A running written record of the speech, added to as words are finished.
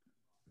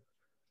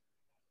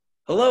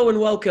Hello and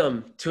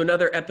welcome to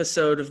another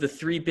episode of the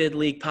Three Bid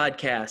League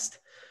podcast.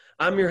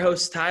 I'm your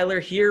host, Tyler,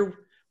 here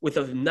with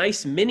a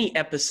nice mini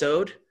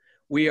episode.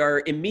 We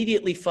are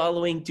immediately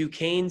following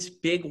Duquesne's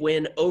big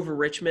win over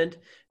Richmond,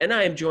 and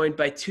I am joined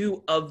by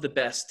two of the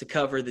best to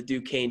cover the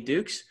Duquesne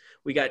Dukes.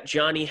 We got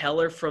Jonny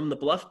Heller from the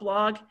Bluff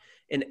blog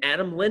and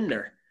Adam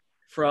Lindner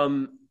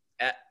from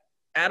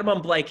Adam,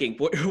 I'm blanking.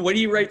 What do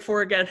you write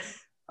for again?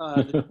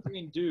 The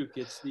Duquesne Duke.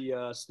 It's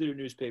the student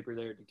newspaper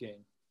there at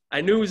Duquesne. I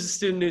knew it was a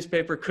student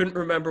newspaper, couldn't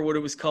remember what it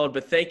was called,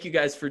 but thank you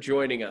guys for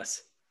joining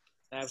us.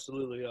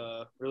 Absolutely.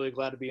 Really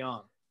glad to be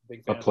on.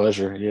 Big fan. A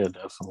pleasure. Yeah,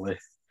 definitely.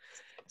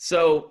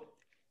 So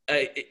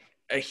a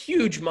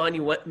huge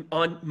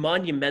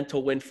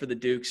monumental win for the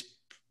Dukes.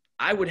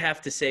 I would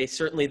have to say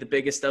certainly the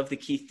biggest of the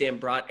Keith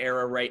Dambrot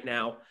era right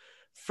now.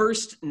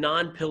 First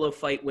non-pillow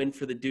fight win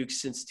for the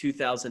Dukes since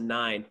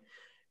 2009.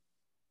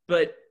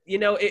 But, you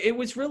know, it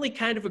was really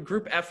kind of a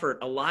group effort.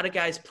 A lot of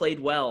guys played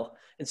well.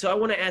 And so I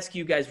want to ask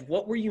you guys,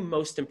 what were you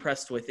most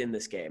impressed with in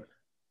this game?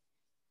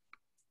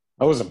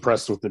 I was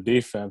impressed with the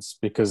defense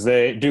because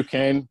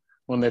Duquesne,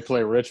 when they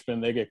play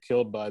Richmond, they get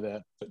killed by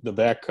the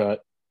back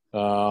cut.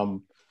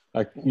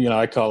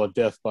 I call it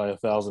death by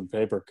 1,000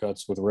 paper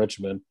cuts with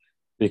Richmond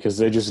because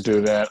they just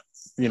do that.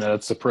 You know,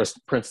 it's a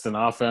Princeton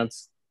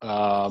offense.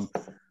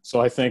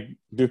 So I think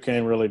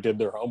Duquesne really did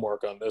their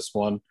homework on this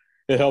one.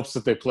 It helps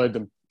that they played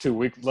them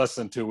less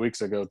than 2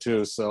 weeks ago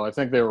too. So I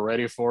think they were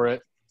ready for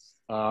it.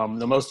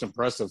 The most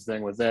impressive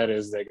thing with that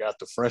is they got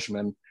the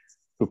freshmen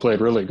who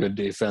played really good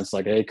defense,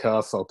 like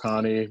Acuff,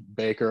 O'Connor,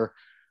 Baker.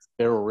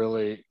 They were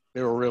really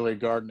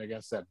guarding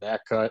against that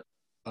back cut,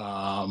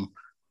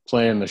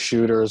 playing the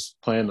shooters,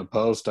 playing the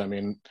post. I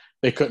mean,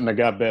 they couldn't have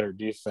got better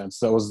defense.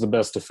 That was the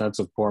best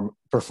defensive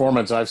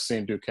performance I've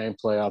seen Duquesne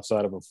play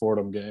outside of a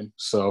Fordham game.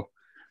 So,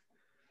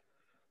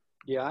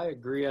 yeah, I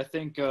agree. I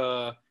think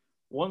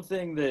one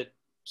thing that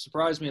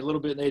surprised me a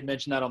little bit, and they had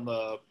mentioned that on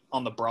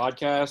the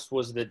broadcast,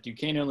 was that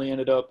Duquesne only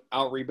ended up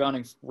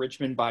out-rebounding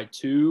Richmond by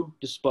 2,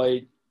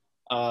 despite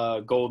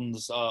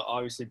Golden's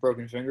obviously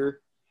broken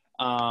finger.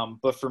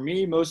 But for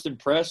me, most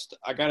impressed,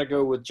 I got to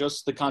go with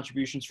just the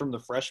contributions from the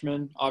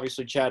freshmen.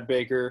 Obviously, Chad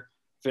Baker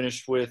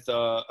finished with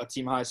a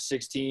team-high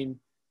 16.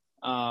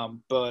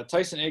 But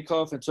Tyson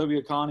Acuff and Toby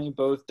O'Connor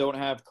both don't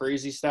have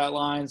crazy stat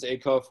lines.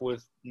 Acuff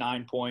with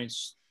 9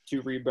 points,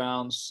 2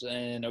 rebounds,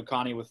 and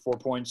O'Connor with 4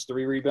 points,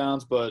 3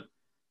 rebounds. But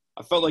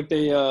I felt like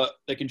they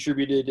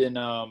contributed in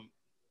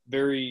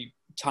very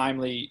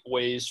timely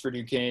ways for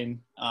Duquesne.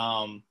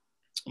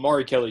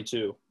 Amari Kelly,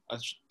 too. I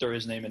should throw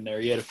his name in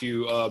there. He had a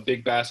few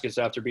big baskets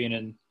after being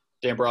in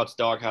Dambrot's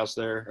doghouse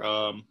there.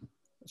 A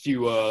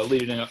few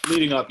leading up,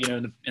 you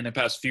know, in the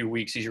past few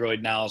weeks. He's really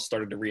now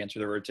started to re-enter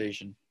the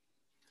rotation.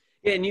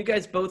 Yeah, and you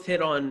guys both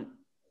hit on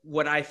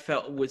what I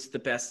felt was the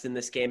best in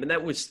this game, and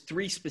that was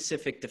 3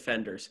 specific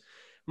defenders.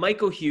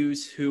 Michael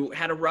Hughes, who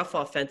had a rough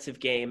offensive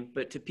game,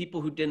 but to people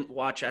who didn't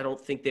watch, I don't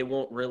think they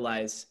won't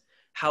realize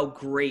how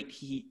great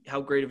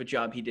of a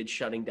job he did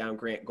shutting down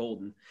Grant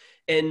Golden.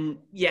 And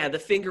yeah, the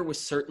finger was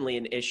certainly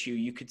an issue.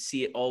 You could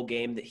see it all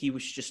game that he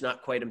was just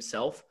not quite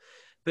himself.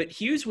 But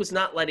Hughes was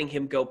not letting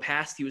him go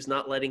past. He was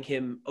not letting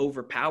him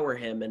overpower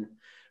him. And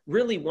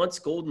really, once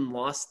Golden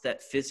lost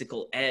that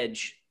physical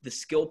edge, the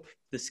skill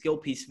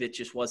piece of it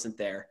just wasn't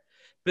there.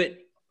 But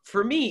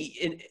for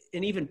me,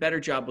 an even better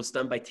job was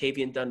done by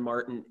Tavian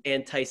Dunn-Martin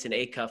and Tyson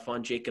Acuff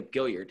on Jacob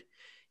Gilliard.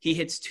 He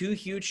hits 2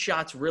 huge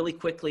shots really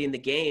quickly in the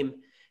game,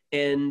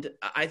 and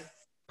I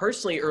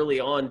personally early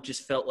on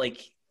just felt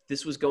like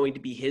this was going to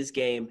be his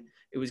game.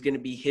 It was going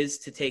to be his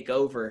to take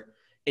over,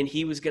 and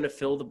he was going to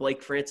fill the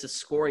Blake Francis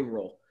scoring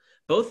role.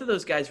 Both of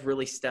those guys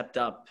really stepped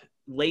up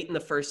late in the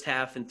first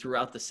half and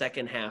throughout the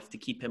second half to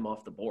keep him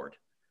off the board.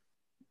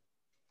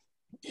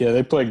 Yeah,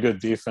 they played good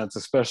defense,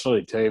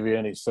 especially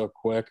Tavian. He's so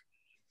quick.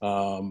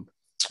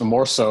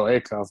 More so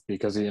Acuff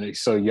because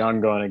he's so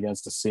young going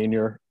against a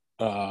senior.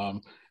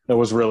 That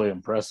was really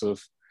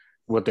impressive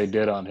what they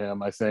did on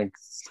him. I think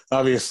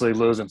obviously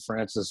losing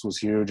Francis was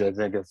huge. I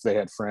think if they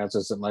had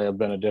Francis, it might have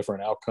been a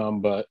different outcome.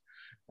 But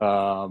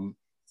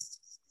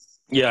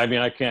yeah, I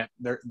mean,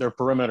 their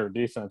perimeter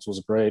defense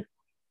was great.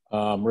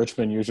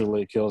 Richmond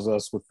usually kills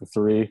us with the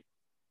 3.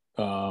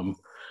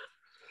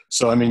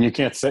 So, I mean, you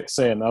can't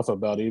say enough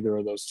about either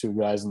of those 2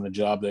 guys and the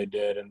job they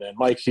did. And then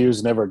Mike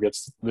Hughes never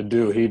gets the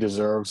due he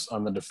deserves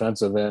on the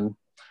defensive end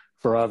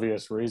for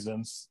obvious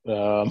reasons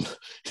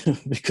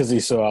because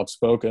he's so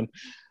outspoken.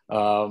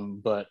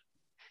 But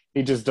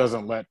he just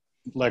doesn't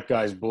let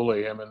guys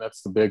bully him, and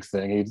that's the big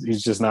thing.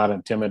 He's just not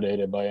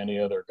intimidated by any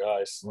other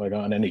guys, like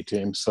on any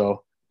team.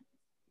 So,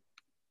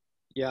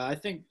 yeah, I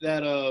think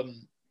that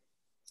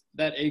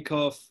that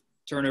Acuff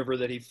turnover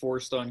that he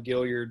forced on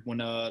Gilliard when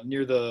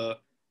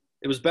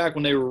it was back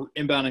when they were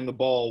inbounding the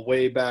ball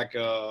way back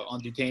on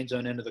Duquesne's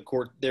own end of the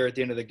court there at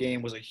the end of the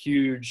game was a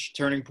huge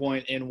turning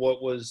point in what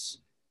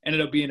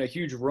ended up being a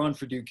huge run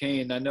for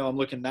Duquesne. I know I'm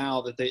looking now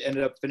that they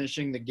ended up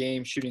finishing the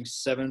game shooting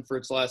 7 for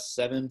its last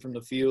 7 from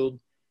the field.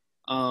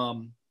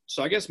 So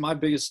I guess my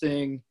biggest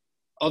thing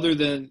other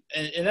than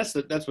and that's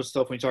what's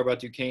tough when you talk about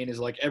Duquesne is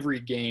like every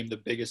game the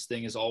biggest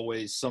thing is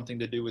always something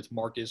to do with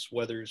Marcus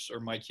Weathers or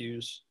Mike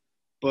Hughes.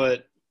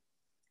 But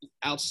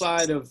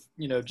outside of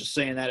just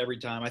saying that every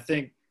time, I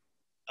think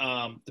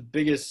the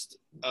biggest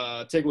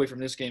takeaway from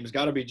this game has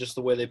got to be just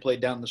the way they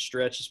played down the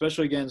stretch,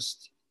 especially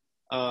against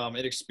an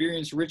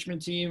experienced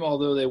Richmond team,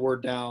 although they were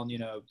down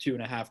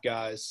 2.5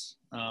 guys.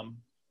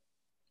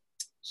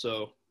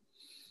 So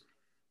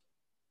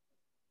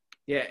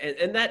yeah,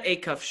 and that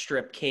Acuff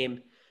strip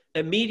came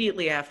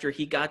immediately after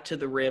he got to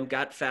the rim,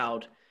 got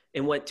fouled,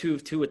 and went 2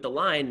 of 2 at the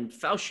line. And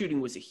foul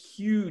shooting was a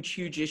huge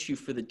issue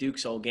for the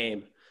Dukes all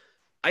game.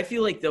 I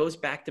feel like those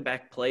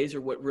back-to-back plays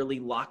are what really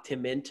locked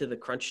him into the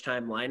crunch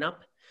time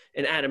lineup.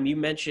 And Adam, you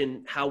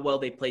mentioned how well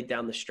they played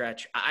down the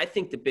stretch. I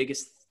think the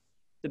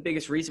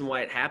biggest reason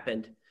why it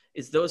happened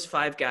is those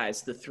 5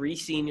 guys, the 3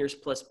 seniors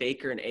plus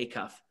Baker and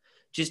Acuff,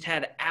 just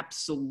had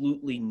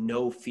absolutely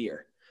no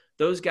fear.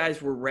 Those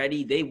guys were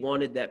ready. They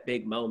wanted that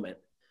big moment.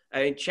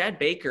 I mean, Chad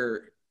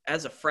Baker,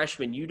 as a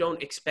freshman, you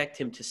don't expect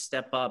him to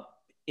step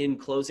up in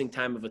closing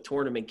time of a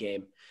tournament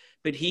game.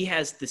 But he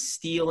has the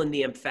steal and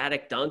the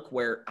emphatic dunk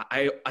where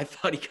I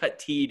thought he got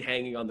teed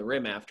hanging on the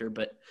rim after,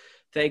 but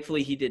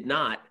thankfully he did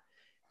not.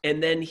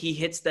 And then he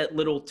hits that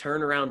little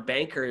turnaround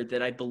banker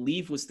that I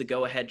believe was the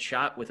go-ahead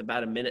shot with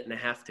about 1.5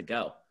 minutes to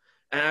go.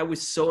 And I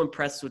was so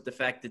impressed with the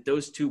fact that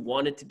those two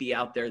wanted to be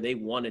out there. They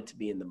wanted to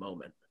be in the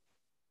moment.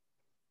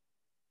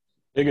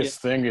 Biggest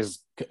thing is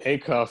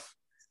Acuff.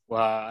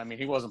 Well, I mean,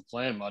 he wasn't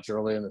playing much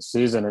early in the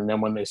season. And then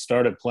when they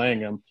started playing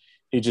him,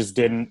 he just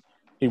didn't.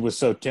 He was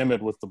so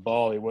timid with the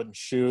ball. He wouldn't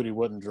shoot. He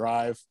wouldn't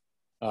drive.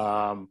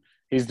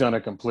 He's done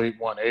a complete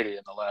 180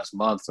 in the last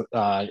month.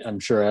 I'm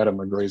sure Adam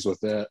agrees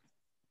with that.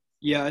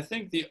 Yeah, I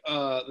think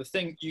the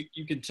thing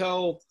you can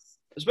tell,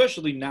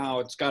 especially now,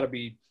 it's got to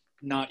be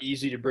not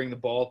easy to bring the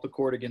ball up the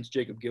court against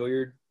Jacob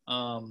Gilliard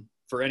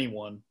for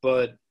anyone.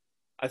 But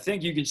I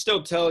think you can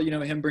still tell,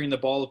 him bringing the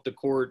ball up the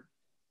court.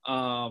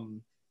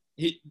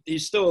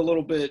 He's still a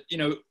little bit,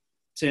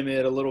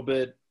 timid, a little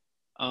bit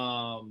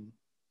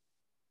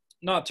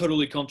not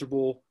totally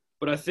comfortable.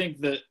 But I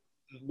think that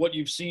what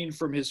you've seen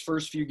from his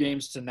first few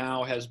games to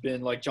now has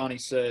been, like Jonny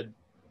said,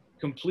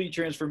 complete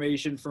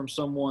transformation from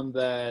someone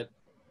that,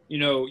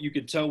 you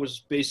could tell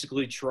was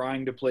basically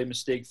trying to play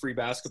mistake-free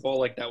basketball.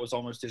 Like that was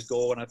almost his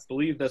goal. And I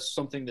believe that's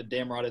something that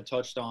Damrod had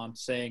touched on,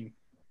 saying,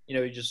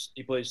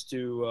 he plays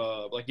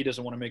to like he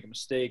doesn't want to make a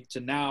mistake, to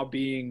now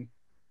being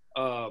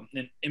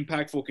an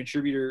impactful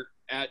contributor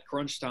at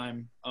crunch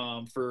time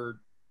for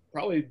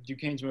probably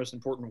Duquesne's most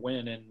important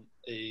win in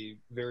a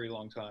very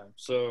long time.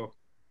 So,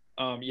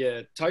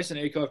 Tyson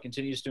Acuff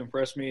continues to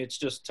impress me. It's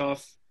just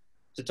tough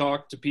to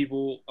talk to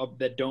people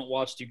that don't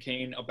watch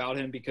Duquesne about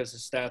him because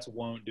his stats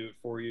won't do it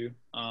for you.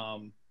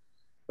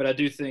 But I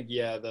do think,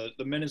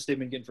 the minutes they've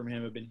been getting from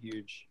him have been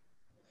huge.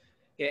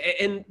 Yeah,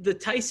 and the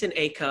Tyson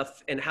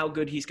Acuff and how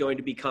good he's going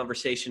to be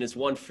conversation is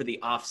one for the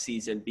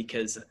offseason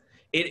because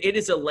it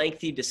is a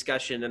lengthy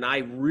discussion, and I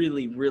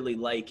really, really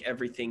like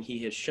everything he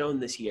has shown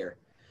this year.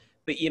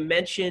 But you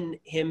mentioned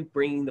him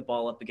bringing the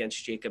ball up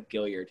against Jacob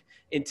Gilliard.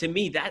 And to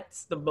me,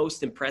 that's the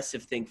most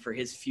impressive thing for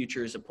his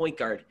future as a point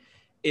guard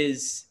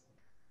is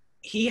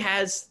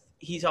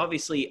he's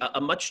obviously a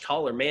much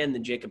taller man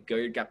than Jacob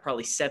Gilliard, got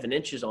probably 7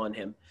 inches on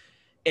him.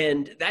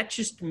 And that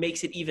just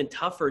makes it even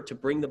tougher to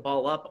bring the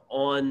ball up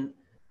on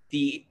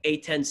the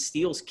A10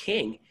 steals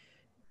king.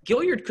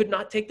 Gilliard could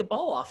not take the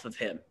ball off of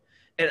him.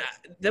 And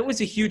that was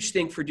a huge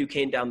thing for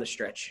Duquesne down the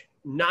stretch.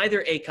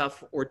 Neither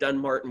Acuff or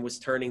Dunmartin was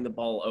turning the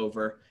ball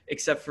over,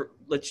 except for,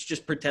 let's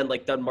just pretend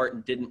like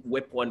Dunmartin didn't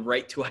whip one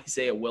right to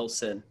Isaiah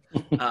Wilson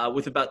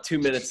with about 2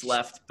 minutes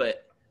left.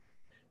 But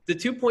the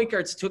 2 point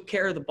guards took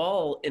care of the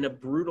ball in a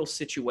brutal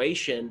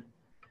situation.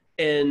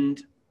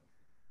 And,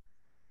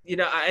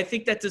 I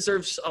think that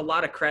deserves a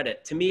lot of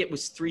credit. To me, it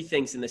was 3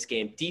 things in this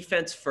game.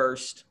 Defense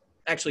first,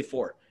 actually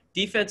 4.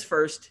 Defense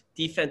first,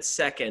 defense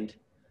second,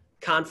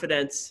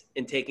 confidence,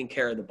 and taking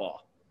care of the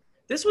ball.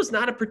 This was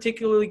not a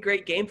particularly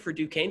great game for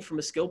Duquesne from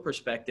a skill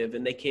perspective,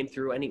 and they came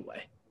through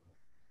anyway.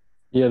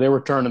 Yeah, they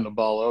were turning the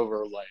ball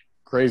over like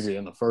crazy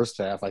in the first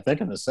half. I think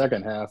in the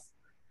second half,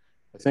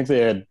 I think they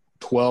had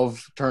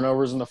 12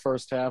 turnovers in the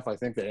first half. I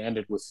think they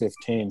ended with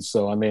 15.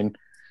 So, I mean,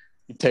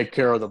 you take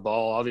care of the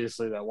ball.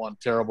 Obviously, that one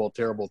terrible,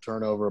 terrible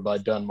turnover by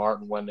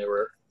Dunmartin when they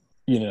were,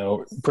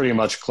 pretty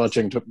much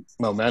clutching to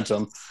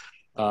momentum.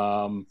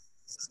 And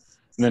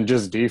then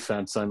just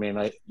defense. I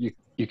mean,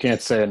 you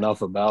can't say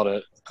enough about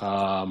it.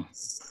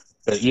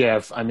 But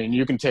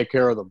you can take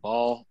care of the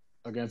ball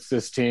against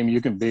this team.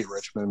 You can beat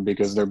Richmond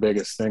because their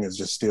biggest thing is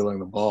just stealing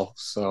the ball.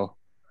 So,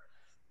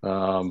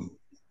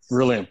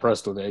 really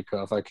impressed with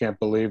Acuff. I can't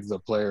believe the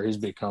player he's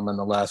become in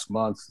the last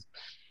month.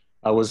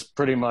 I was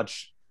pretty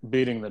much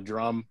beating the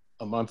drum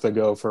a month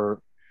ago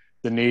for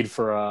the need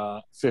for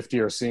a 50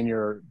 or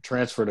senior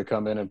transfer to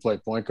come in and play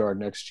point guard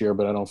next year,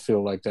 but I don't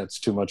feel like that's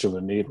too much of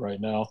a need right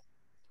now.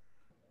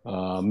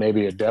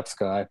 Maybe a depth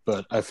guy,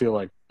 but I feel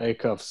like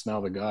Acuff's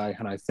now the guy,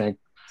 and I think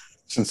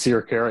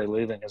Sincere Carey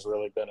leaving has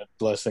really been a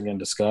blessing in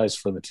disguise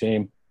for the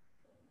team.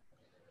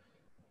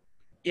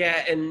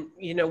 Yeah, and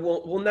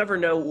we'll never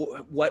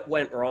know what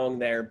went wrong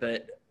there,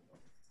 but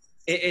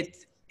it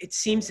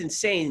seems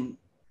insane.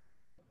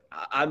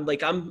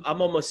 I'm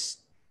almost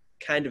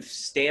kind of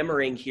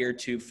stammering here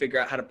to figure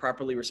out how to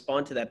properly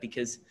respond to that,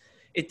 because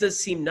it does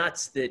seem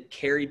nuts that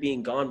Carey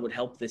being gone would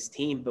help this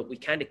team, but we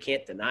kind of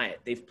can't deny it.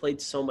 They've played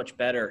so much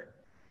better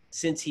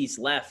since he's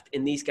left,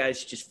 and these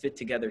guys just fit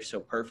together so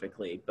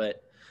perfectly.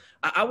 But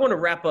I want to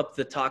wrap up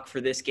the talk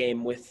for this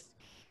game with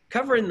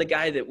covering the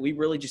guy that we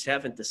really just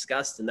haven't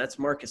discussed, and that's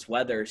Marcus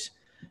Weathers.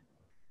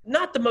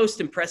 Not the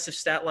most impressive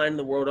stat line in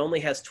the world, only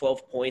has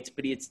 12 points,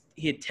 but he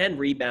had 10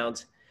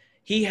 rebounds.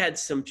 He had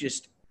some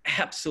just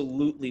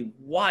absolutely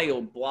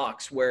wild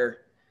blocks where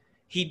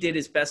he did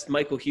his best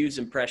Michael Hughes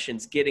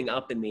impressions getting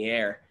up in the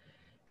air.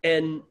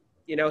 And,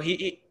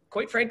 he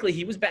quite frankly,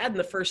 he was bad in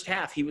the first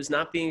half. He was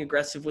not being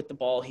aggressive with the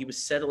ball. He was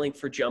settling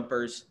for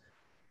jumpers.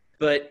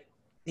 But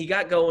he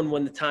got going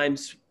when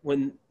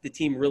the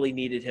team really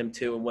needed him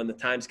to, and when the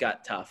times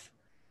got tough.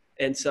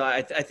 And so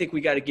I think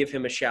we got to give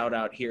him a shout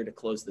out here to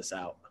close this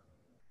out.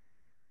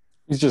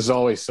 He's just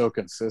always so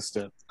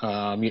consistent. You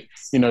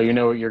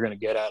know what you're going to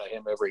get out of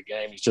him every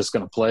game. He's just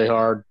going to play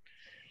hard.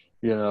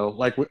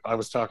 Like I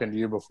was talking to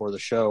you before the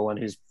show,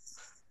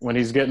 when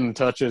he's getting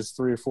touches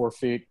 3 or 4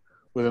 feet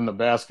within the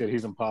basket,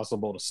 he's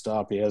impossible to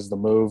stop. He has the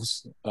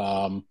moves.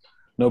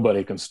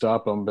 Nobody can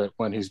stop him, but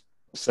when he's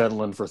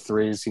settling for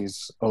threes,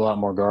 he's a lot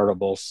more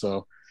guardable.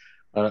 So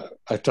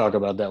I talk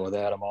about that with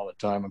Adam all the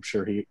time. I'm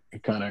sure he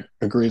kind of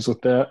agrees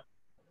with that.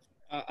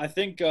 I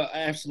think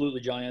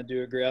absolutely, Johnny, I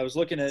do agree. I was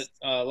looking at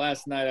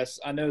last night.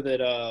 I know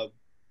that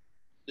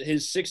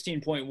his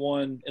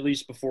 16.1, at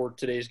least before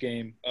today's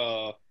game,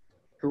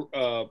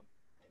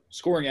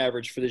 scoring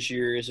average for this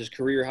year is his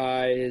career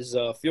high. His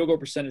field goal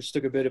percentage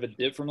took a bit of a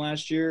dip from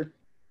last year,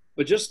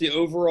 but just the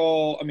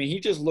overall, I mean,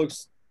 he just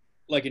looks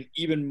like an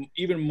even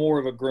more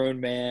of a grown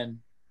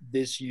man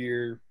this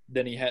year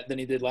than he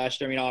did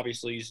last year. I mean,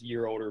 obviously he's a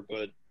year older,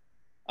 but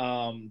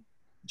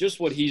just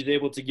what he's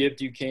able to give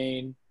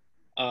Duquesne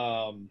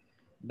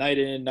night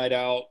in, night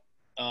out.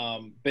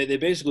 They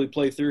basically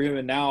play through him,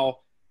 and now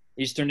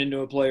he's turned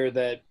into a player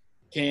that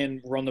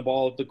can run the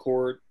ball up the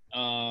court,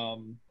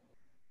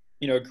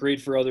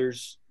 create for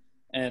others.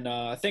 And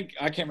I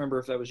can't remember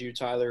if that was you,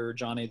 Tyler, or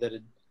Johnny, that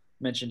had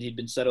mentioned he'd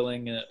been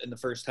settling in the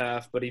first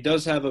half, but he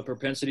does have a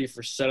propensity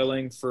for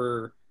settling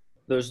for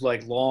those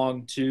like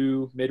long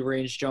 2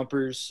 mid-range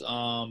jumpers.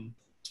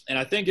 And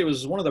I think it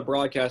was one of the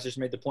broadcasters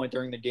made the point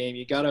during the game,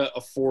 you got to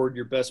afford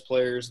your best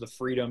players the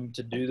freedom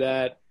to do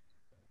that.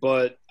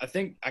 But I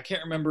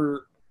can't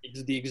remember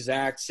the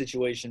exact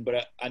situation,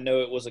 but I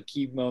know it was a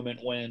key moment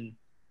when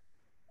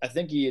I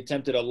think he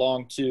attempted a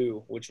long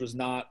 2, which was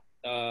not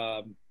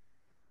I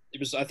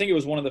think it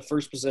was one of the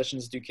first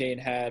possessions Duquesne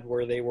had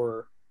where they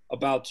were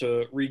about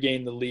to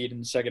regain the lead in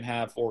the second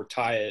half or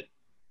tie it.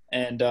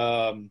 And,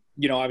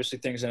 obviously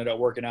things ended up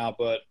working out,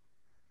 but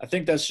I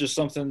think that's just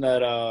something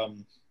that,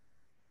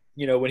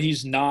 when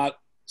he's not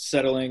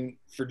settling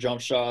for jump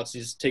shots,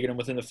 he's taking them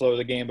within the flow of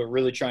the game, but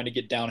really trying to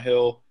get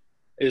downhill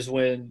is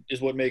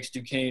what makes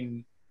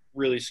Duquesne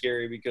really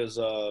scary, because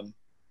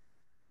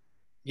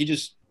he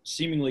just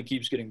seemingly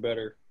keeps getting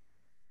better.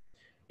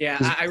 Yeah,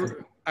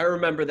 I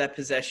remember that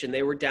possession.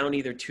 They were down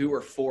either 2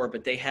 or 4,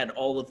 but they had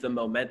all of the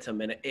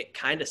momentum, and it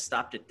kind of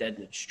stopped it dead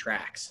in its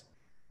tracks.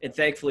 And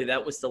thankfully,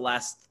 that was the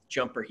last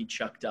jumper he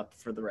chucked up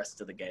for the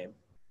rest of the game.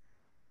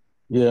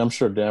 Yeah, I'm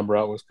sure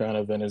Dambrot was kind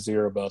of in his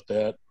ear about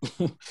that.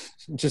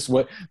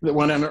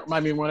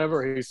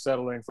 Whenever he's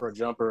settling for a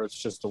jumper,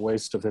 it's just a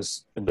waste of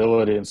his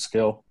ability and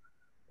skill.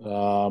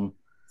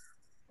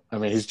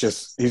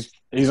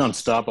 He's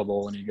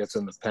unstoppable when he gets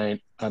in the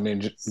paint. I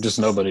mean, just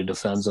nobody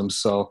defends him.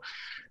 So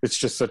it's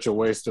just such a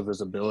waste of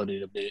his ability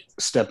to be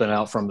stepping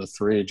out from the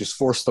 3. Just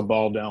force the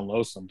ball down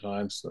low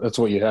sometimes. That's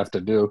what you have to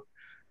do.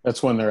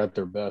 That's when they're at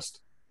their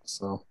best.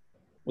 So,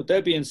 with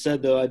that being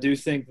said, though, I do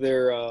think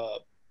they're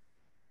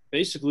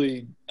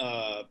basically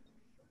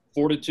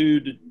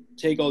fortitude to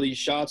take all these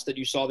shots that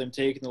you saw them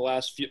take in the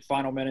last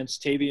final minutes.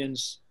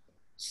 Tavian's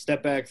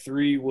step back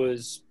 3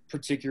 was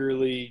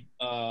particularly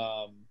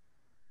I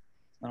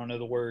don't know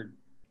the word.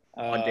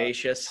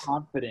 Audacious.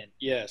 Confident,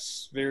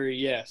 yes. Very,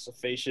 yes.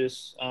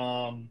 Effacious.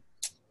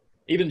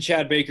 Even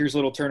Chad Baker's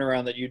little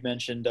turnaround that you'd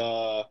mentioned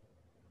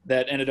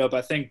that ended up,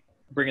 I think,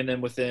 bringing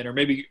them within, or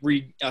maybe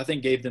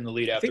gave them the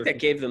lead after. I think that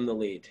gave them the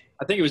lead.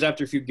 I think it was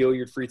after a few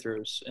Gilliard free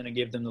throws, and it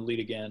gave them the lead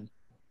again.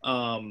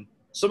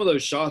 Some of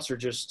those shots are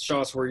just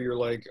shots where you're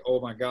like, oh,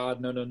 my God,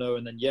 no,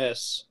 and then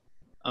yes.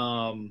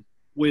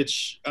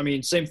 Which, I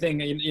mean, same thing,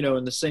 it's a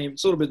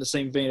little bit in the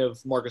same vein of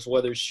Marcus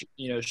Weathers,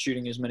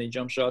 shooting as many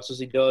jump shots as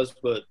he does,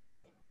 but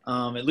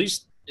at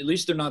least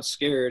they're not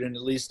scared, and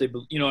at least they,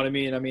 you know what I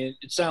mean? I mean,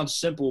 it sounds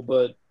simple,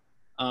 but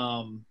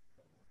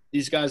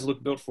these guys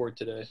look built for it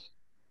today.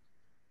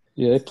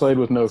 Yeah, they played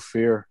with no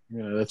fear.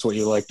 That's what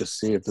you like to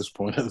see at this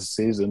point of the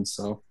season.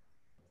 So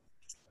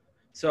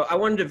I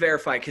wanted to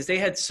verify, because they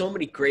had so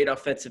many great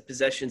offensive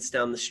possessions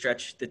down the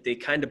stretch that they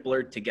kind of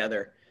blurred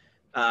together.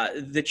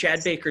 The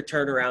Chad Baker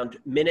turnaround,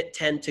 minute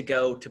 10 to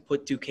go to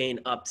put Duquesne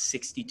up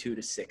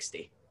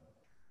 62-60.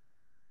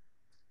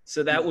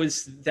 So that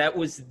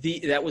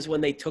was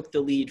when they took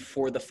the lead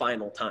for the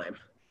final time.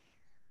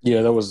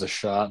 Yeah, that was the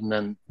shot, and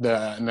then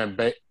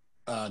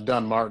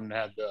Don Martin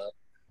had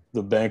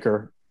the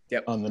banker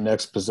on the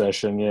next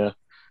possession. Yeah,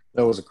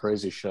 that was a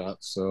crazy shot.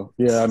 So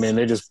yeah, I mean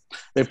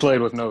they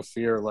played with no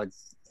fear. Like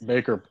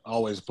Baker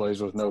always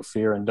plays with no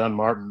fear, and Don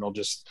Martin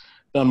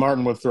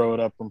would throw it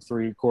up from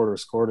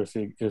 3/4 court if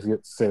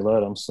they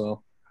let him.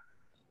 So.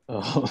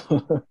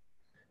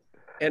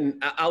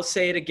 And I'll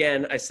say it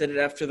again. I said it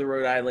after the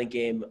Rhode Island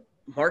game.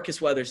 Marcus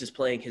Weathers is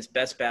playing his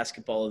best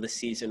basketball of the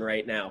season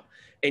right now.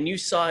 And you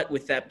saw it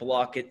with that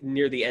block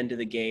near the end of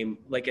the game,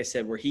 like I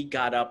said, where he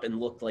got up and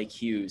looked like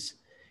Hughes.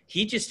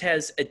 He just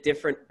has a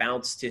different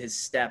bounce to his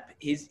step.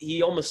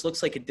 He almost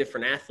looks like a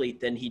different athlete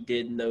than he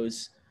did in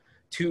those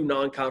 2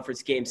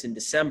 non-conference games in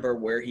December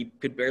where he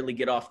could barely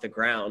get off the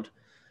ground.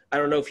 I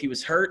don't know if he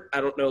was hurt.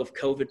 I don't know if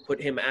COVID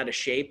put him out of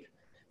shape.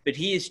 But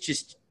he is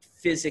just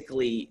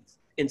physically –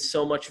 in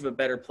so much of a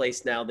better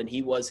place now than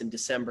he was in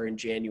December and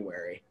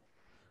January.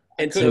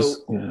 And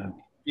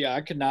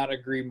I could not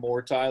agree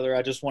more, Tyler.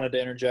 I just wanted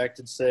to interject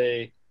and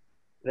say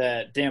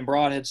that Dan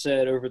Broad had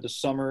said over the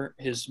summer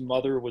his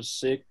mother was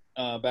sick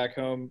back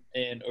home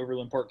in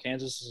Overland Park,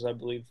 Kansas, is I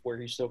believe where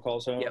he still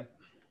calls home. Yep.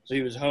 So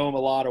he was home a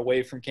lot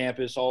away from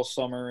campus all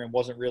summer and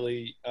wasn't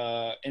really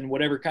in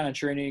whatever kind of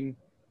training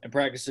and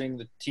practicing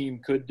the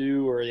team could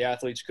do or the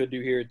athletes could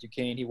do here at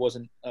Duquesne, he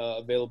wasn't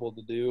able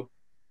to do.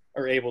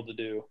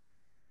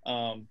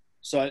 I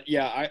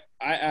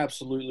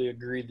absolutely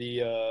agree.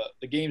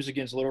 The games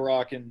against Little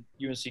Rock and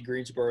UNC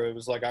Greensboro, it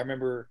was like, I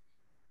remember,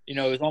 it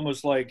was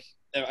almost like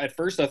at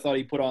first I thought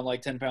he put on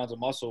like 10 pounds of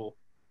muscle,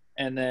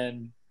 and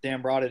then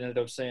Dan Broad ended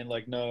up saying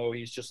like, no,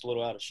 he's just a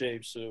little out of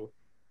shape. So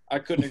I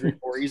couldn't agree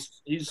more.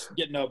 He's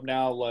getting up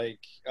now like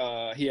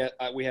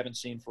we haven't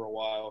seen for a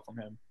while from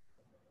him.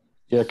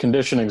 Yeah,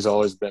 conditioning's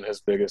always been his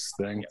biggest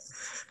thing.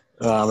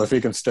 If he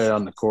can stay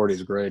on the court,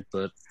 he's great,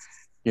 but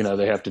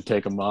they have to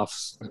take him off,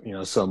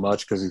 so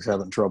much because he's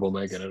having trouble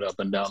making it up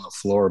and down the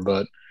floor.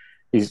 But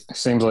he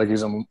seems like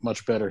he's in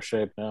much better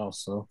shape now.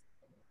 So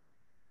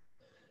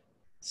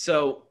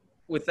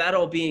with that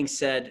all being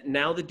said,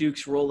 now the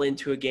Dukes roll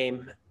into a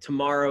game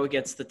tomorrow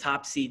against the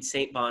top seed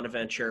St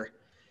Bonaventure.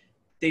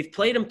 They've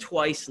played them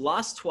twice,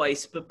 lost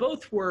twice, but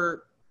both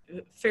were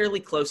fairly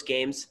close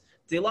games.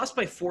 They lost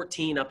by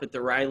 14 up at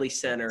the Riley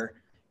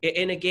Center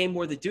in a game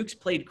where the Dukes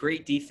played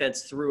great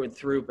defense through and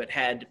through, but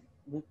had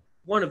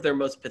one of their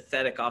most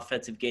pathetic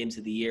offensive games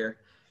of the year.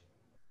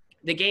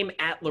 The game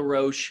at La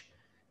Roche,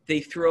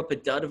 they threw up a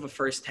dud of a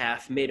first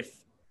half, made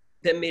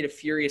a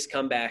furious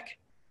comeback,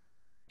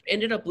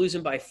 ended up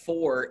losing by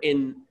 4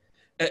 in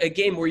a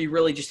game where you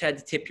really just had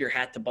to tip your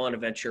hat to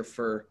Bonaventure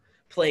for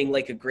playing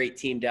like a great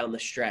team down the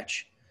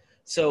stretch.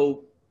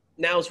 So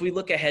now as we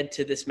look ahead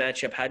to this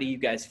matchup, how do you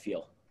guys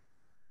feel?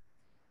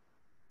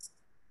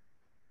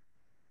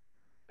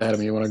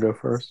 Adam, you want to go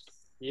first?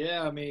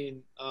 Yeah, I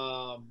mean,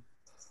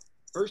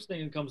 first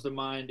thing that comes to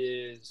mind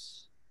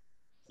is,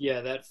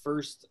 that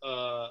first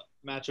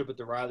matchup at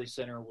the Riley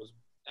Center was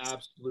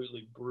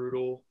absolutely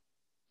brutal.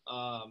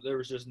 There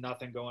was just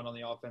nothing going on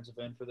the offensive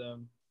end for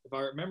them. If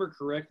I remember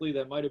correctly,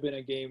 that might have been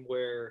a game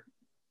where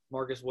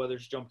Marcus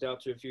Weathers jumped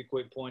out to a few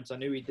quick points. I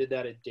knew he did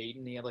that at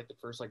Dayton. He had like the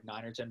first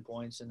 9 or 10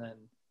 points, and then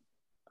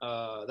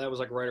that was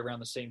right around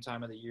the same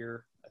time of the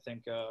year. I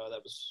think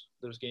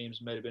those games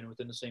might have been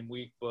within the same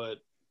week. But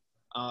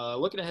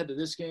looking ahead to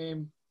this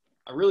game,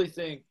 I really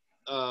think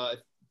if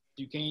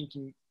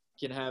Duquesne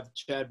can have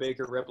Chad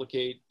Baker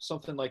replicate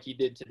something like he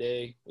did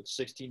today with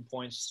 16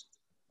 points,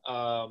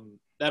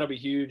 that'll be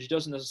huge. It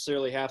doesn't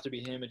necessarily have to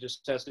be him. It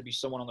just has to be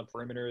someone on the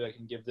perimeter that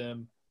can give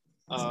them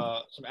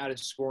some added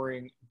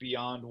scoring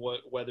beyond what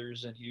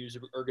Weathers and Hughes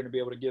are going to be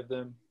able to give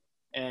them.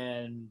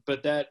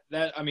 But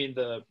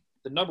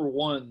the number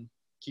one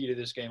key to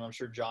this game, I'm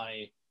sure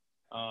Jonny,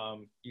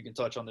 you can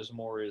touch on this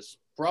more, is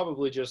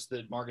probably just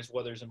that Marcus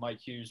Weathers and Mike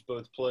Hughes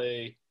both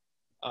play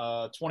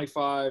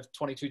 25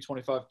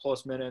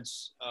 plus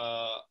minutes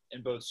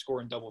and both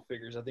score in double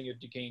figures. I think if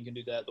Duquesne can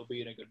do that, they'll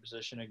be in a good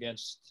position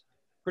against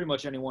pretty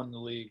much anyone in the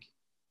league.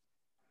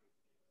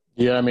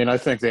 Yeah, I mean, I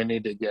think they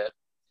need to get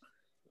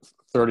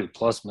 30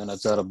 plus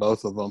minutes out of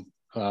both of them.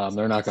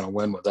 They're not going to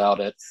win without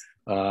it.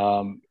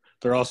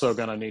 They're also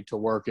going to need to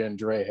work in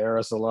Dre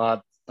Harris a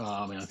lot.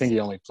 I think he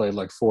only played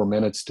 4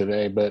 minutes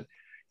today, but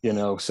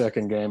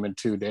second game in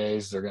 2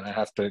 days, they're going to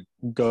have to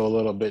go a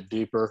little bit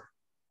deeper.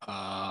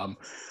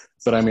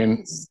 But I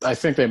mean, I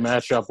think they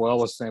match up well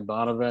with St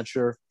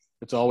Bonaventure.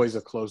 It's always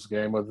a close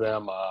game with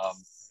them.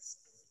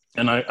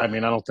 And I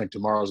don't think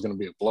tomorrow is going to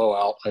be a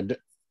blowout.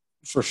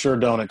 For sure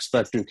don't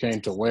expect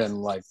Duquesne to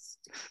win,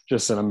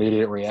 just an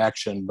immediate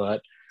reaction.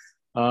 But,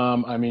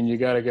 you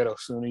got to get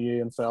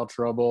Osuniyi in foul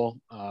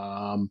trouble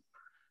and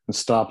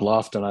stop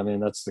Lofton. I mean,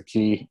 that's the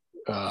key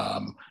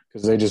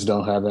because they just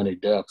don't have any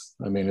depth.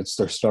 I mean, it's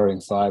their starting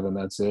 5 and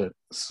that's it.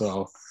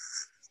 So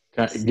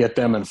get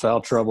them in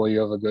foul trouble, you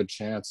have a good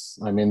chance.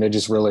 I mean, they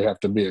just really have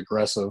to be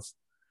aggressive.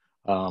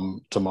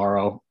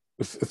 tomorrow.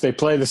 If they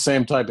play the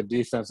same type of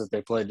defense that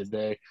they played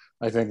today,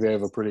 I think they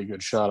have a pretty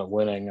good shot at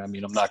winning. I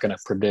mean, I'm not going to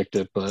predict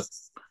it, but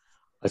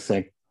I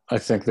think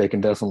they can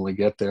definitely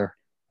get there.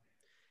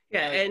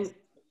 Yeah, and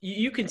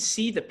you can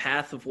see the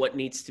path of what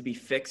needs to be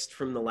fixed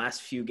from the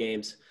last few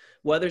games.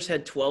 Weathers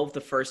had 12 the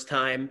first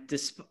time,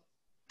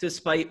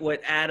 despite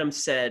what Adam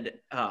said.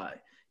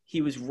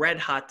 He was red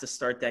hot to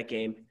start that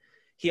game.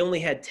 He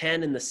only had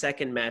 10 in the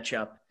second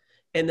matchup.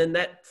 And then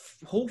that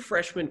whole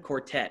freshman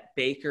quartet,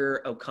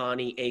 Baker,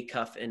 O'Connell,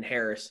 Acuff, and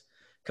Harris,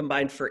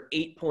 combined for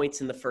 8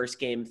 points in the first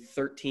game,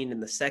 13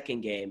 in the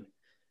second game.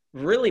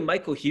 Really,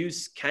 Michael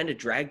Hughes kind of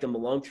dragged them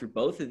along through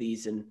both of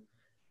these and,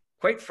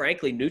 quite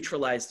frankly,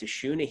 neutralized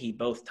Ashunihi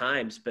both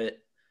times. But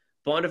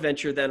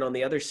Bonaventure then on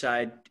the other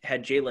side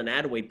had Jalen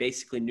Attaway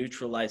basically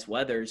neutralize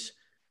Weathers,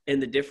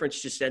 and the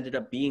difference just ended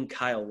up being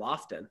Kyle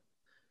Lofton.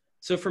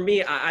 So for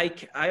me,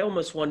 I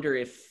almost wonder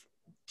if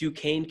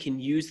Duquesne can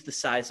use the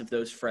size of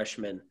those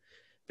freshmen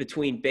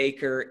between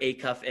Baker,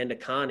 Acuff, and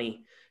Akani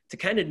to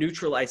kind of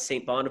neutralize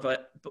St.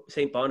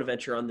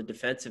 Bonaventure on the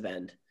defensive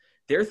end.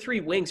 Their three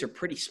wings are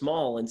pretty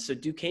small, and so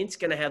Duquesne's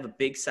going to have a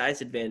big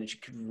size advantage.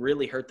 It could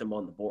really hurt them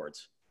on the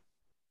boards.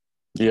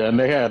 Yeah, and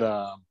they had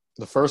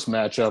the first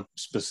matchup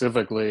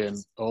specifically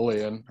in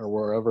Olean or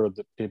wherever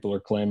the people are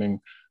claiming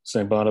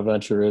St.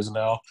 Bonaventure is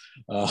now.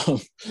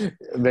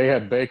 They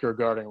had Baker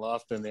guarding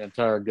Lofton the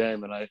entire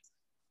game, and I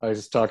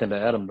was talking to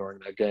Adam during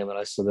that game, and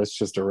I said that's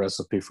just a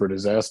recipe for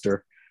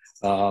disaster.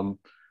 So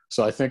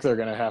I think they're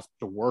going to have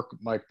to work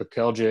Mike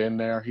Bekelje in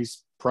there.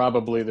 He's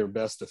probably their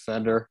best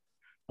defender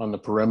on the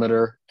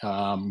perimeter.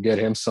 Get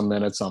him some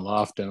minutes on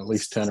Lofton, at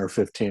least 10 or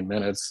 15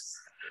 minutes.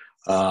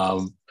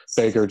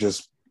 Baker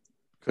just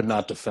could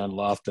not defend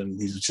Lofton.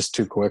 He's just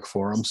too quick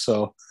for him.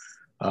 So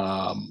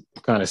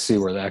kind of see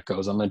where that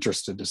goes. I'm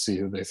interested to see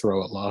who they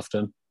throw at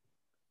Lofton.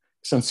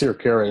 Sincere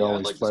Carey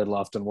always played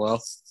Lofton well.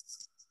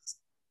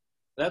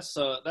 That's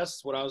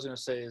what I was going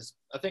to say is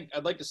I think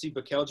I'd like to see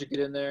Bekelje get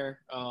in there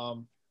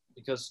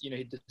because, he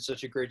did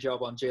such a great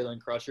job on Jalen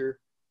Crusher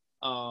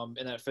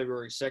in that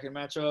February 2nd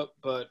matchup.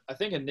 But I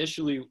think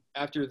initially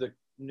after the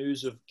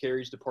news of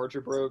Carey's departure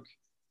broke,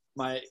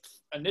 my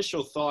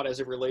initial thought as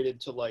it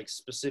related to like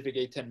specific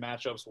A-10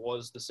 matchups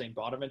was the St.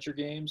 Bonaventure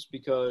games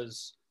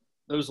because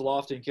those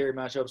Lofton Carey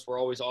matchups were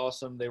always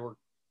awesome. They were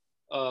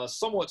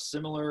somewhat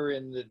similar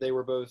in that they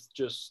were both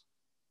just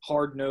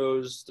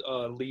hard-nosed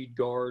lead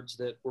guards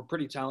that were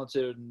pretty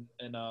talented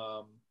and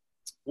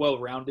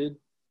well-rounded.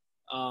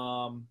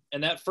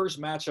 And that first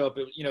matchup,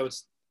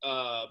 it's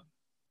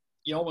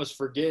you almost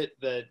forget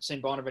that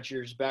St.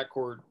 Bonaventure's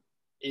backcourt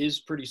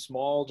is pretty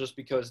small just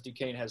because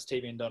Duquesne has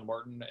Tavian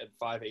Dunn-Martin at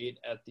 5'8"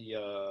 at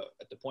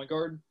the point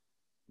guard.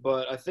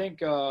 But I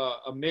think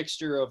a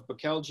mixture of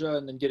Bekelje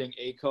and then getting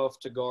Acuff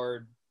to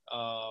guard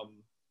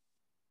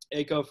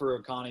Acuff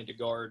or Akani to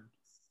guard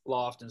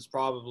Lofton is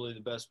probably the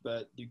best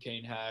bet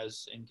Duquesne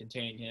has in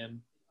containing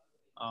him.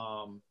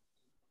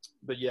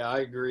 But, yeah, I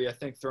agree. I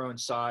think throwing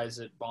size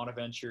at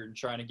Bonaventure and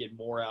trying to get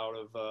more out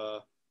of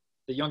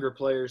the younger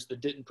players that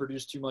didn't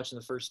produce too much in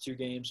the first two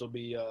games will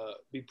be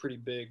pretty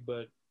big.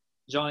 But,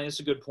 Johnny, it's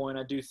a good point.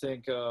 I do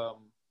think,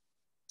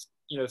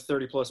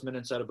 30-plus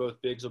minutes out of both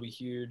bigs will be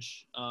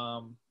huge.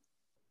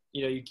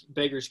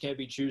 Bakers can't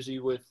be choosy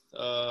with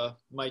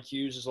Mike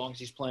Hughes as long as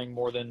he's playing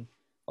more than,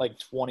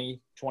 20,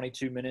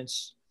 22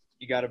 minutes.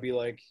 You got to be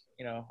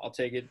I'll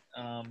take it.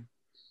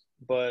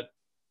 But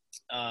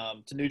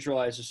to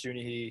neutralize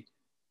Ashunihi,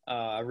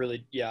 I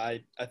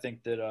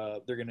think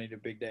that they're going to need a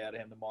big day out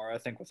of him tomorrow. I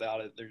think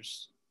without it,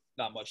 there's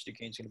not much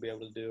Duquesne's going to be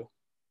able to do.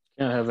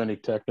 Can't have any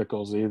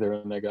technicals either,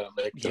 and they got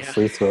to make the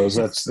free throws.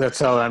 That's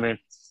how. I mean,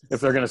 if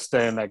they're going to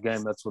stay in that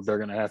game, that's what they're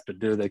going to have to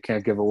do. They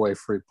can't give away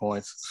free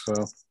points.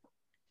 So,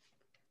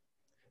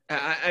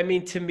 I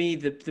mean, to me,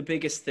 the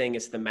biggest thing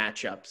is the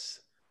matchups.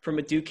 From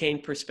a Duquesne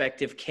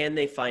perspective, can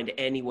they find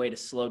any way to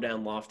slow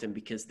down Lofton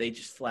because they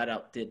just flat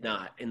out did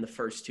not in the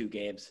first two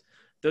games?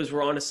 Those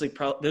were honestly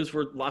those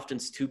were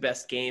Lofton's two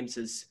best games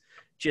as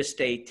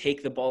just a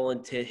take the ball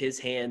into his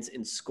hands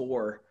and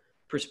score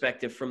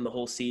perspective from the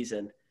whole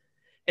season.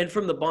 And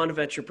from the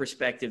Bonaventure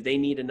perspective, they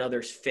need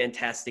another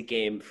fantastic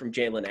game from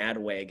Jalen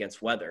Attaway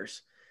against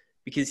Weathers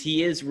because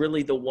he is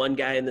really the one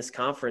guy in this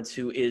conference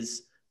who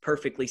is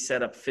perfectly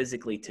set up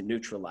physically to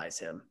neutralize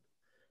him.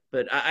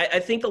 But I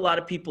think a lot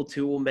of people,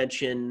 too, will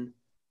mention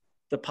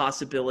the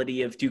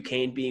possibility of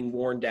Duquesne being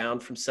worn down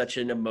from such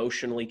an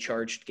emotionally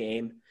charged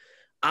game.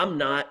 I'm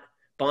not.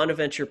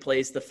 Bonaventure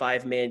plays the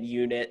five-man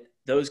unit.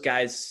 Those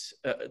guys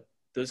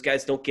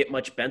don't get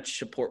much bench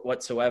support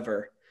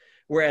whatsoever.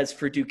 Whereas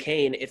for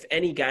Duquesne, if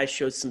any guy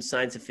shows some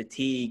signs of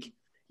fatigue,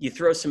 you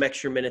throw some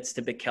extra minutes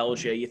to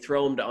Bekelje, you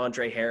throw him to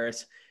Andre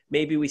Harris.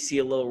 Maybe we see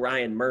a little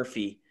Ryan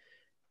Murphy.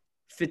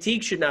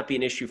 Fatigue should not be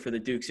an issue for the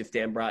Dukes if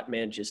Dan Brott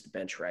manages to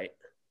bench right.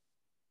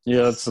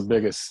 Yeah, that's the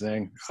biggest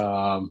thing.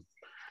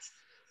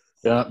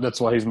 That's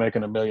why he's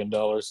making $1 million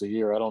a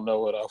year. I don't know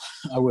what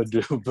I would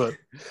do, but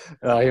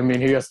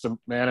he has to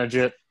manage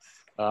it.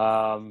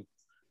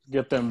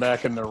 Get them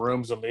back in their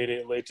rooms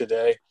immediately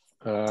today.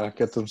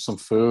 get them some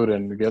food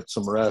and get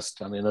some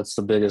rest. I mean, that's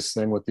the biggest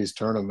thing with these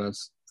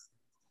tournaments.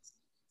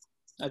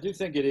 I do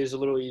think it is a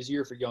little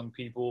easier for young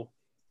people.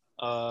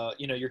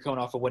 You're coming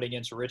off a win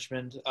against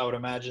Richmond. I would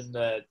imagine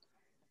that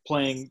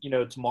playing,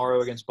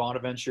 tomorrow against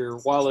Bonaventure,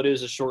 while it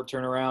is a short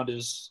turnaround,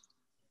 is,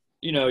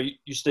 you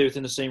stay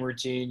within the same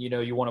routine.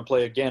 You want to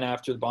play again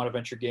after the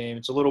Bonaventure game.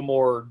 It's a little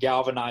more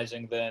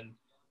galvanizing than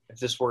if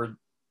this were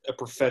a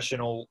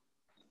professional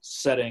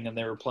setting and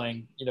they were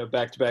playing,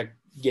 back-to-back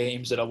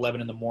games at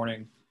 11 in the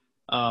morning.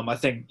 I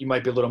think you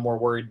might be a little more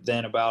worried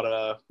then about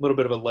a little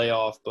bit of a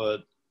layoff,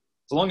 but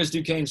as long as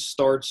Duquesne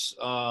starts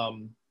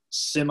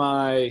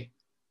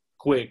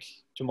semi-quick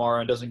tomorrow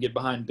and doesn't get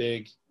behind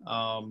big,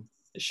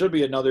 it should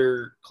be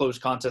another close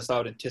contest I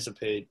would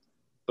anticipate.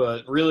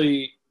 But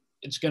really,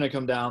 it's going to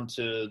come down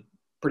to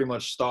pretty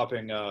much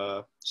stopping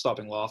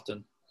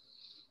Lofton.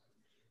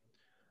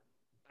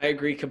 I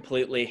agree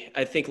completely.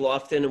 I think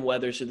Lofton and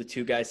Weathers are the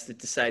two guys that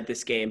decide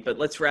this game. But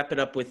let's wrap it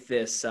up with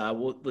this.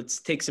 Let's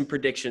take some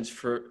predictions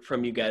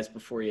from you guys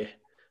before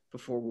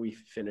we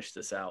finish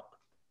this out.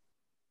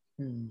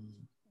 I'm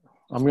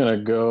going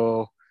to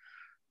go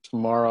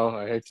tomorrow.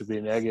 I hate to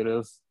be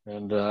negative,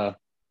 and I'll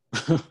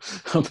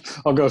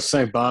go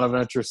St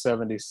Bonaventure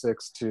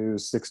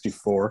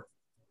 76-64.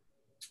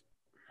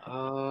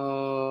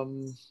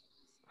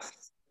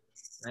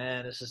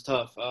 Man, this is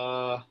tough.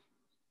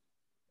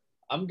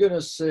 I'm going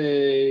to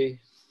say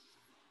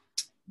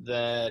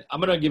that I'm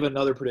going to give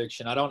another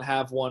prediction. I don't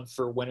have one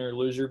for winner or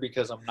loser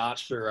because I'm not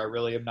sure. I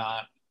really am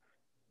not.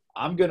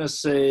 I'm going to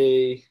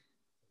say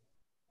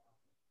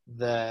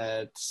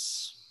that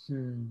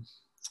we'll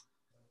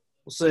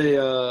say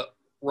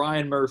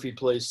Ryan Murphy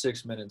plays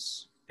 6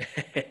 minutes.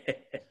 I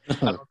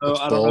don't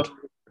know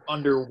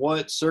under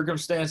what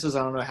circumstances.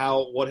 I don't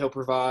know what he'll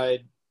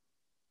provide.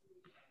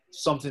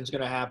 Something's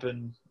going to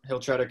happen. He'll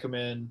try to come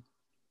in.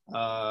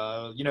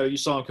 You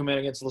saw him come in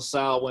against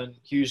LaSalle when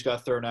Hughes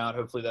got thrown out.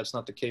 Hopefully that's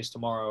not the case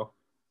tomorrow.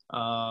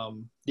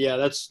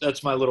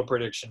 That's my little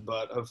prediction,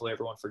 but hopefully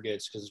everyone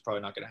forgets because it's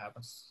probably not going to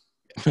happen.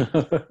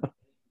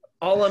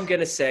 All I'm going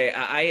to say,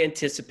 I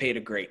anticipate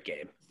a great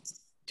game.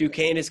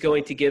 Duquesne is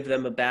going to give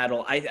them a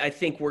battle. I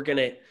think we're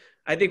going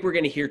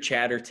to hear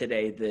chatter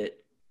today that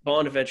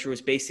Bonaventure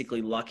was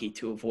basically lucky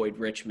to avoid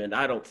Richmond.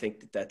 I don't think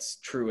that that's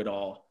true at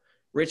all.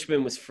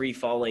 Richmond was free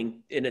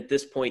falling, and at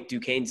this point,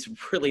 Duquesne's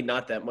really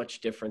not that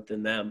much different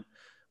than them.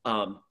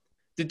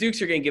 The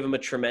Dukes are going to give them a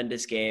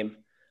tremendous game.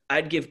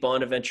 I'd give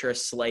Bonaventure a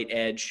slight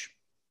edge,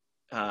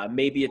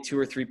 maybe a 2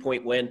 or 3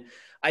 point win.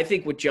 I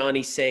think what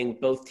Johnny's saying,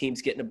 both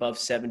teams getting above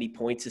 70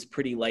 points is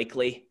pretty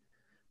likely.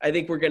 I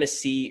think we're going to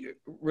see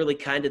really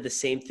kind of the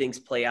same things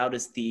play out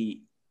as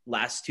the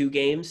last two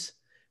games,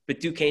 but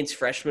Duquesne's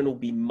freshmen will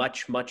be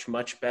much, much,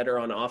 much better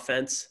on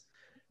offense.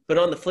 But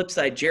on the flip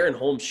side, Jaron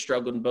Holmes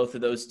struggled in both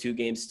of those two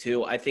games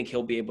too. I think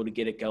he'll be able to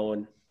get it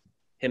going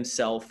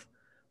himself.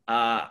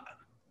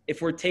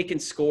 If we're taking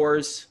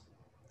scores,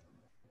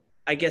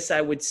 I guess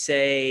I would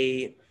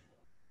say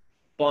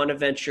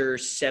Bonaventure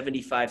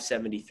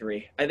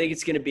 75-73. I think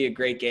it's going to be a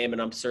great game,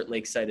 and I'm certainly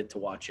excited to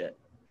watch it.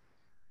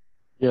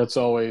 Yeah, it's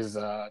always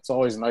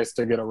nice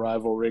to get a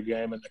rivalry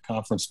game in the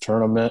conference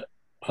tournament.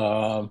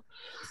 So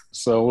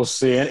we'll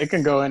see. It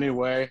can go any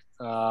way.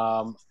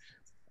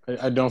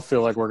 I don't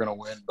feel like we're going to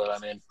win, but I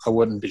mean, I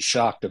wouldn't be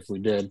shocked if we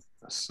did.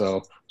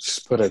 So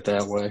just put it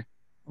that way.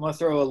 I'm going to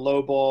throw a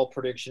low ball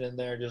prediction in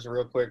there just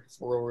real quick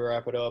before we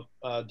wrap it up.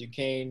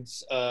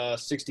 Duquesne's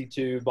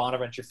 62,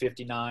 Bonaventure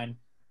 59.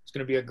 It's going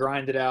to be a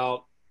grinded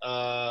out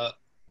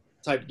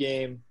type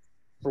game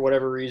for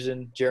whatever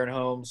reason. Jaron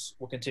Holmes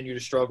will continue to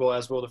struggle,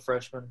 as will the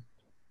freshman.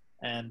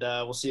 And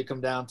we'll see it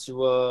come down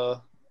to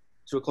a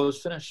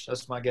close finish.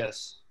 That's my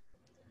guess.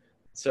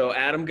 So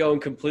Adam going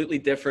completely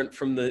different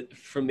from the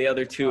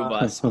other two of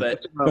us,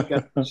 but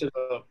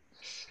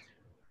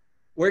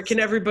where can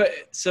everybody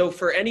 – so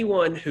for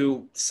anyone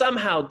who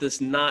somehow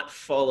does not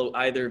follow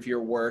either of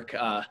your work,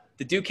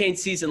 the Duquesne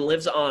season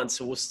lives on,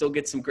 so we'll still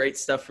get some great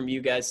stuff from you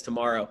guys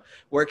tomorrow.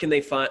 Where can they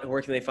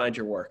find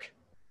your work?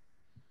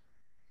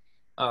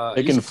 Go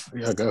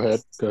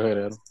ahead,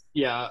 Adam.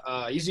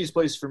 Yeah, easiest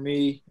place for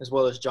me as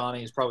well as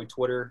Johnny is probably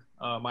Twitter.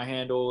 My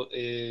handle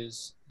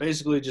is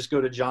basically just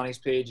go to Johnny's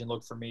page and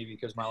look for me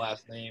because my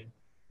last name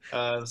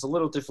is a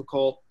little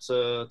difficult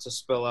to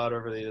spell out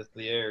over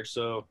the air.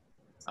 So,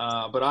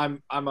 but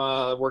I'm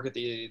work at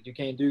the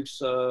Duquesne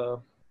Dukes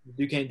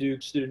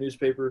student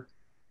newspaper.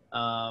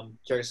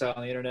 Check us out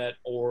on the internet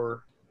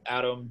or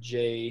Adam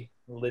J.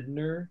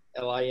 Lindner,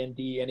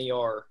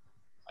 Lindner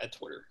at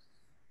Twitter.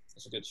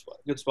 That's a good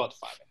spot to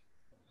find me.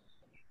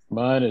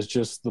 Mine is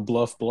just the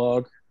Bluff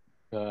blog.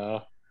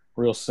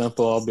 Real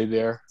simple. I'll be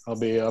there. I'll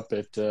be up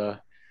at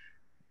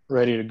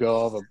ready to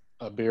go. I'll have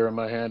a beer in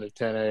my hand at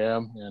 10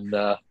 a.m. and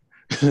I'm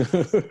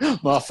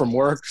off from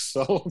work.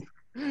 So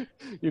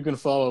you can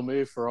follow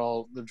me for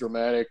all the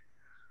dramatic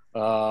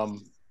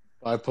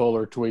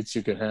bipolar tweets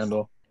you can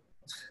handle.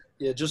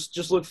 Yeah,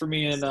 just look for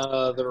me in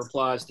the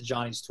replies to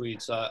Johnny's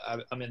tweets.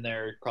 I'm in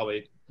there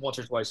probably once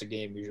or twice a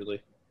game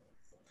usually.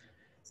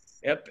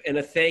 Yep, and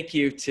a thank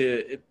you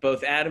to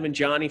both Adam and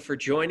Jonny for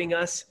joining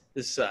us.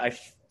 I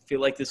feel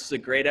like this was a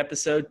great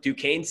episode.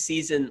 Duquesne's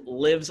season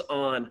lives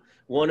on,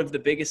 one of the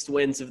biggest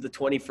wins of the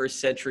 21st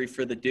century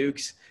for the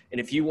Dukes. And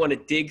if you want to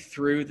dig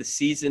through the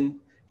season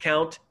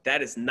count,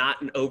 that is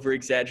not an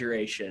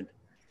over-exaggeration.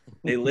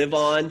 They live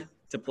on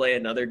to play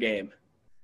another game.